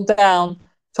 slowed down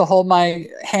to hold my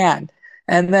hand.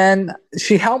 And then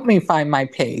she helped me find my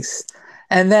pace.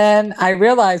 And then I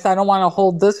realized I don't want to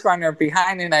hold this runner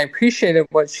behind, and I appreciated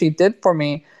what she did for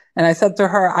me. And I said to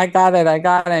her, I got it.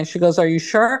 And she goes, are you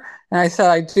sure? And I said,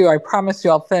 I do. I promise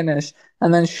you I'll finish.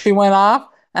 And then she went off,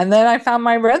 and then I found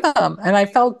my rhythm and I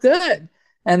felt good.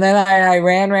 And then I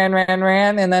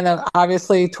ran. And then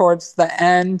obviously towards the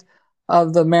end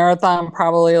of the marathon,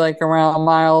 probably like around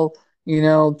mile,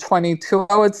 22,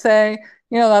 I would say,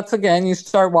 that's again, you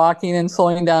start walking and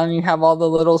slowing down. And you have all the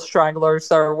little stragglers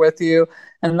that are with you.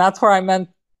 And that's where I met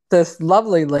this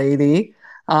lovely lady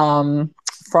from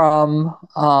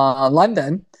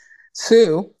London,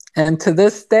 Sue. And to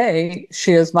this day,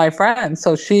 she is my friend.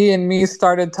 So she and me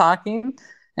started talking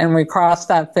and we crossed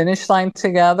that finish line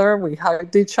together. We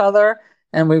hugged each other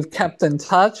and we've kept in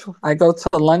touch. I go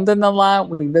to London a lot.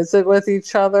 We visit with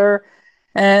each other.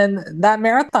 And that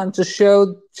marathon just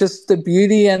showed just the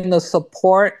beauty and the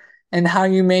support and how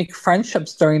you make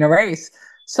friendships during a race.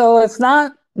 So it's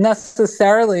not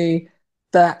necessarily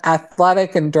the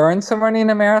athletic endurance of running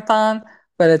a marathon,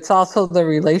 but it's also the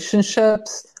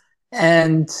relationships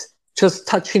and just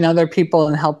touching other people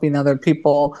and helping other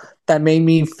people that made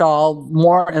me fall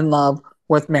more in love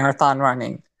with marathon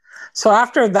running. So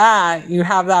after that, you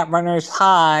have that runner's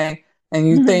high and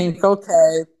you think,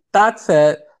 okay, that's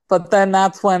it. But then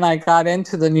that's when I got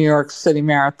into the New York City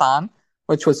Marathon,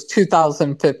 which was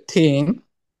 2015.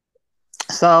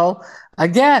 So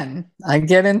again, I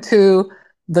get into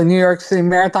the New York City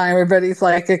Marathon. Everybody's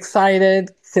like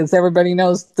excited because everybody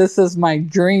knows this is my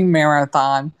dream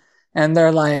marathon. And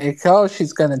they're like, oh,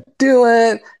 she's going to do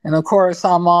it. And of course,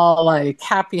 I'm all like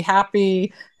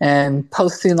happy and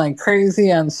posting like crazy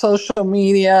on social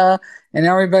media and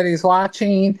everybody's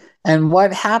watching. And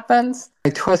what happens? I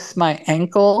twist my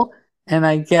ankle and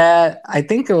I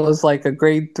think it was like a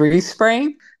grade 3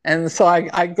 sprain. And so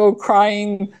I go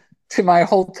crying to my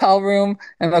hotel room.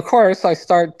 And of course, I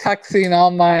start texting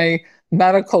all my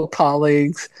medical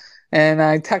colleagues. And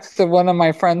I texted one of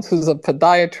my friends who's a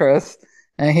podiatrist.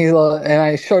 And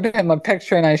I showed him a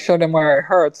picture and I showed him where it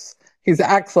hurts. He's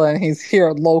excellent. He's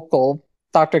here local,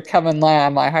 Dr. Kevin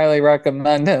Lamb. I highly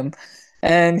recommend him.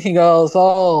 And he goes,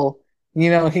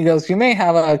 he goes, you may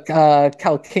have a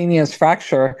calcaneus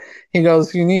fracture. He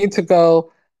goes, you need to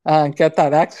go get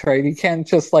that x-ray. You can't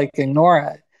just like ignore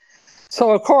it.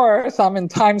 So of course, I'm in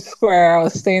Times Square. I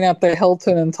was staying at the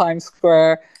Hilton in Times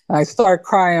Square. And I start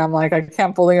crying. I'm like, I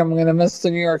can't believe I'm going to miss the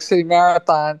New York City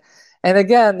Marathon. And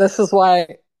again, this is why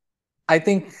I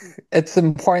think it's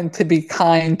important to be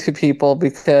kind to people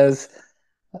because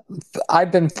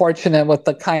I've been fortunate with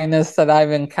the kindness that I've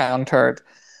encountered.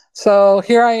 So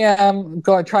here I am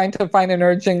trying to find an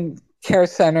urgent care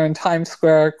center in Times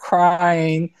Square,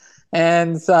 crying.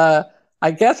 And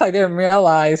I guess I didn't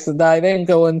realize that I didn't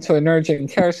go into an urgent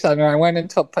care center. I went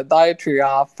into a podiatry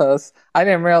office. I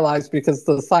didn't realize because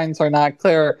the signs are not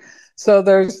clear. So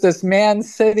there's this man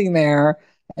sitting there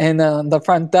in the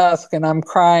front desk and I'm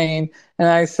crying. And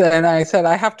I said,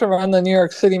 I have to run the New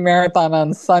York City Marathon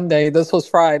on Sunday. This was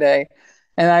Friday.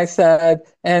 And I said,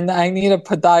 and I need a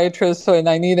podiatrist and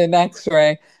I need an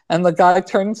x-ray. And the guy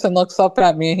turns and looks up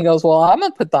at me. He goes, well, I'm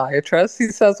a podiatrist. He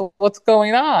says, what's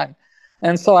going on?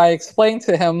 And so I explained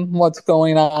to him what's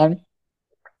going on.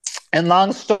 And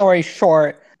long story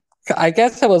short, I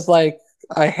guess it was like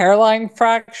a hairline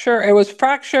fracture. It was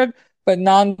fractured, but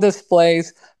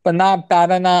non-displaced, but not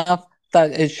bad enough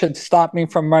that it should stop me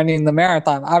from running the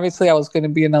marathon. Obviously, I was going to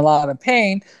be in a lot of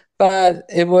pain, but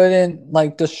it wouldn't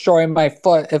like destroy my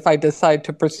foot if I decide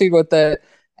to proceed with it.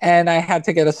 And I had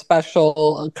to get a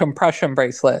special compression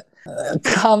bracelet.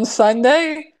 Come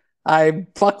Sunday, I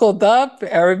buckled up.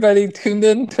 Everybody tuned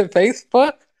in to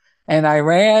Facebook, and I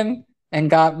ran and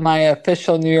got my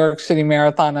official New York City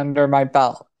Marathon under my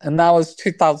belt. And that was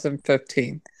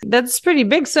 2015. That's pretty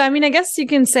big. So, I mean, I guess you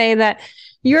can say that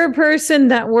you're a person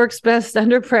that works best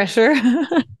under pressure.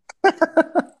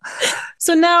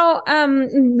 So now,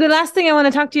 the last thing I want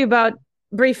to talk to you about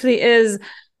briefly is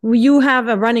you have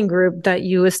a running group that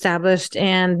you established,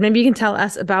 and maybe you can tell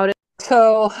us about it.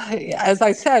 So, as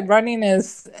I said, running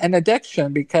is an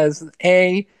addiction because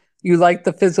you like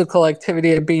the physical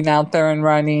activity of being out there and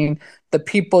running, the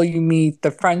people you meet, the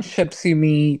friendships you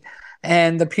meet,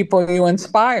 and the people you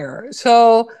inspire.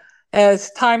 So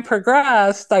as time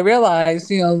progressed, I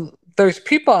realized, there's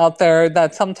people out there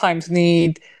that sometimes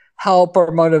need help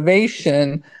or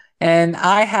motivation. And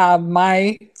I have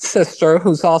my sister,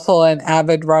 who's also an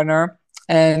avid runner,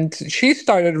 and she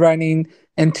started running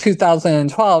in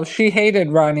 2012. She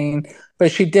hated running,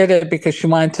 but she did it because she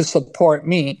wanted to support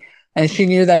me. And she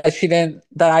knew that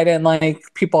I didn't like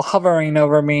people hovering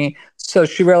over me. So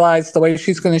she realized the way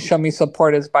she's going to show me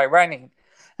support is by running.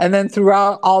 And then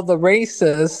throughout all the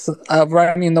races of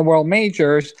running the world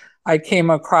majors, I came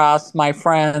across my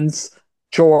friends,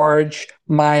 George,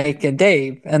 Mike, and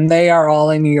Dave, and they are all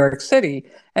in New York City.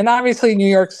 And obviously, New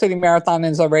York City Marathon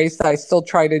is a race that I still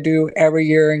try to do every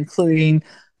year, including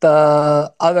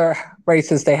the other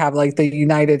races they have, like the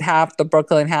United Half, the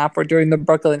Brooklyn Half. We're doing the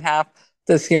Brooklyn Half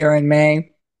this year in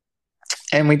May,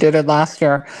 and we did it last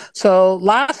year. So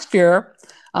last year,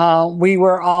 we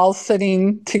were all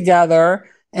sitting together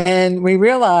and we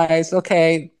realized,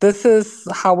 okay, this is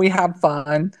how we have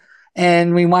fun.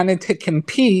 And we wanted to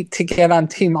compete to get on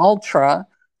Team Ultra.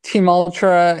 Team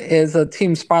Ultra is a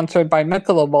team sponsored by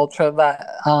Michelob Ultra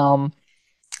that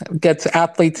gets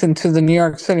athletes into the New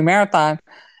York City Marathon.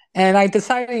 And I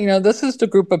decided, this is the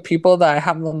group of people that I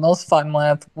have the most fun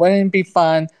with. Wouldn't it be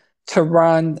fun to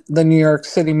run the New York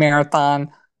City Marathon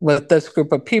with this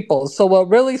group of people? So what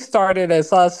really started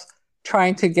as us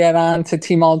trying to get on to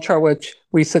Team Ultra, which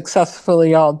we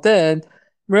successfully all did,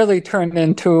 really turned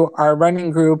into our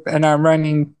running group and our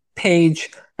running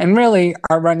page and really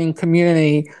our running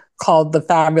community called the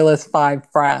Fabulous Five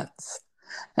Friends.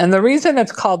 And the reason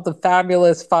it's called the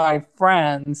Fabulous Five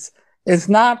Friends is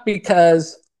not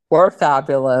because we're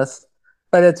fabulous,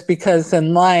 but it's because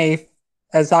in life,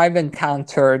 as I've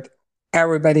encountered,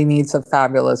 everybody needs a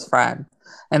fabulous friend.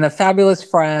 And a fabulous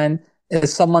friend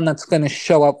is someone that's going to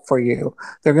show up for you.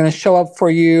 They're going to show up for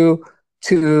you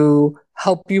to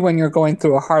help you when you're going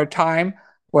through a hard time,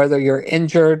 whether you're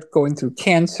injured, going through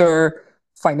cancer,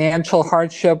 financial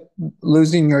hardship,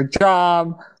 losing your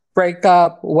job,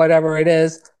 breakup, whatever it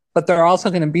is. But they're also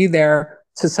going to be there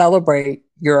to celebrate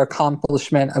your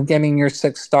accomplishment of getting your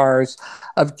 6 stars,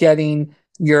 of getting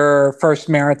your first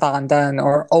marathon done,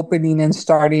 or opening and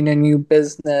starting a new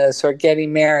business, or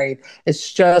getting married.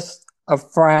 It's just a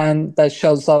friend that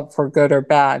shows up for good or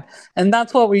bad. And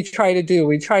that's what we try to do.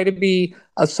 We try to be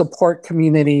a support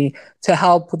community to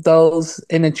help those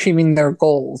in achieving their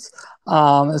goals,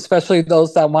 especially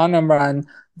those that want to run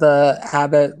the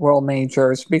Abbott World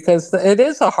Majors, because it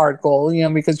is a hard goal,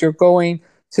 because you're going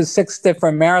to 6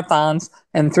 different marathons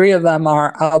and 3 of them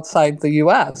are outside the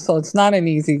US. So it's not an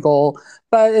easy goal,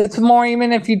 but it's more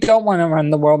even if you don't want to run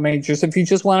the World Majors, if you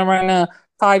just want to run a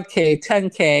 5K,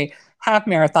 10K, half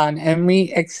marathon, and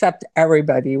we accept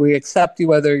everybody. We accept you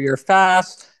whether you're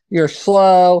fast, you're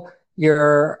slow,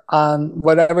 you're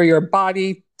whatever your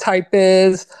body type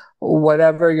is,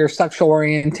 whatever your sexual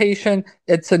orientation.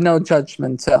 It's a no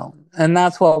judgment zone. And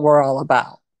that's what we're all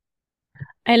about.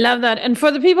 I love that. And for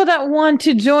the people that want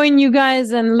to join you guys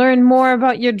and learn more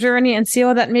about your journey and see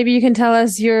all that, maybe you can tell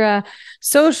us your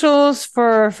socials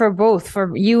for both,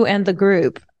 for you and the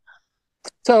group.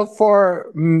 So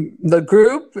for the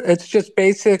group, it's just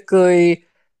basically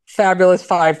Fabulous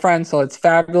Five Friends. So it's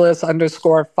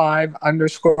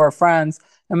fabulous_5_friends.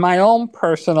 And my own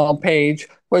personal page,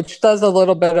 which does a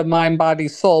little bit of mind, body,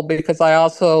 soul, because I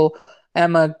also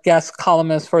am a guest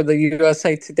columnist for the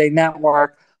USA Today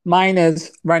Network. Mine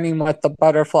is Running with the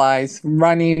Butterflies,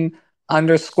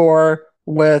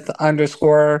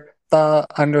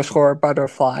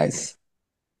 running_with_the_butterflies.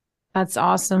 That's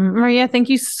awesome. Maria, thank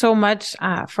you so much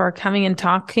for coming and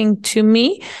talking to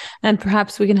me. And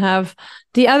perhaps we can have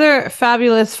the other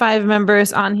Fabulous 5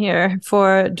 members on here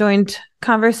for joint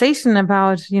conversation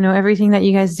about, everything that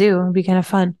you guys do. It'd be kind of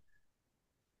fun.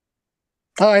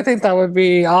 Oh, I think that would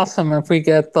be awesome if we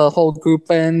get the whole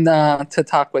group in to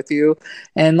talk with you.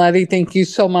 And Letty, thank you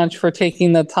so much for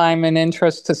taking the time and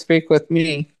interest to speak with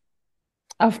me.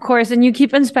 Of course. And you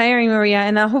keep inspiring, Maria.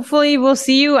 And hopefully we'll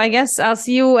see you. I guess I'll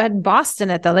see you at Boston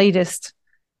at the latest.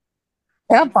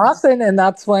 Yeah, Boston. And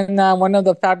that's when one of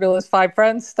the Fabulous 5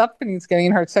 Friends, Stephanie's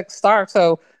getting her 6th star.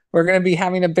 So we're going to be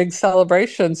having a big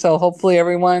celebration. So hopefully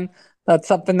everyone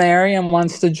that's up in the area and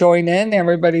wants to join in,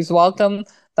 everybody's welcome.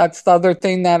 That's the other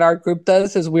thing that our group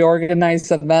does is we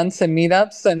organize events and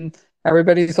meetups, and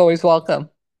everybody's always welcome.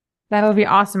 That'll be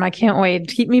awesome. I can't wait.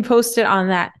 Keep me posted on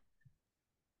that.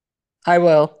 I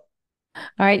will. All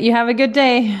right. You have a good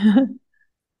day.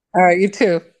 All right. You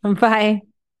too. Bye.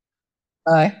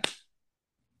 Bye.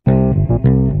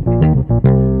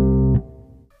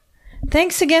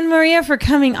 Thanks again, Maria, for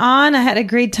coming on. I had a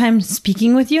great time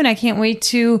speaking with you, and I can't wait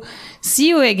to see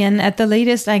you again at the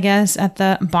latest, I guess, at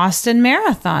the Boston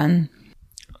Marathon.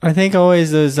 I think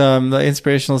always those the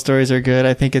inspirational stories are good.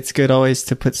 I think it's good always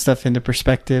to put stuff into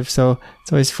perspective. So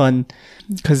it's always fun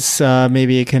because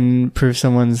maybe it can improve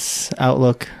someone's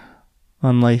outlook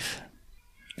on life.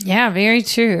 Yeah, very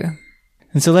true.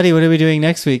 And so, Letty, what are we doing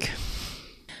next week?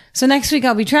 So next week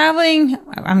I'll be traveling.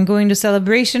 I'm going to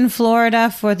Celebration, Florida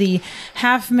for the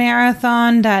half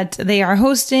marathon that they are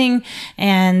hosting.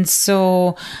 And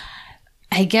so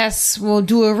I guess we'll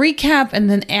do a recap, and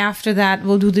then after that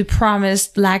we'll do the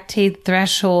promised lactate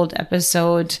threshold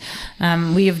episode.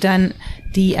 We have done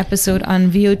the episode on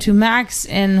VO2 max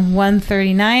in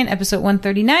episode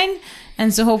 139.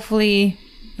 And so hopefully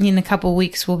in a couple of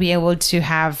weeks, we'll be able to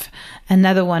have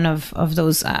another one of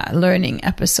those learning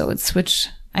episodes, which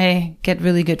I get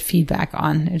really good feedback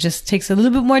on. It just takes a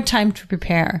little bit more time to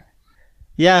prepare.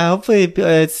 Yeah, hopefully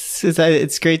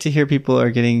it's great to hear people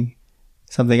are getting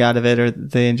something out of it or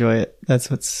they enjoy it. That's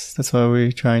why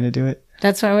we're trying to do it.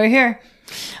 That's why we're here.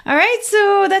 All right,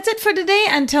 so that's it for today.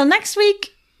 Until next week.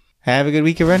 Have a good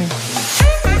week of running.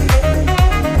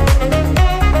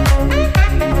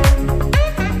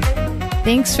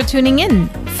 Thanks for tuning in.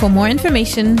 For more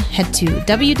information, head to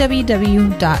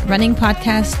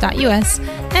www.runningpodcast.us.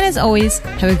 And as always,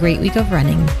 have a great week of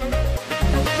running.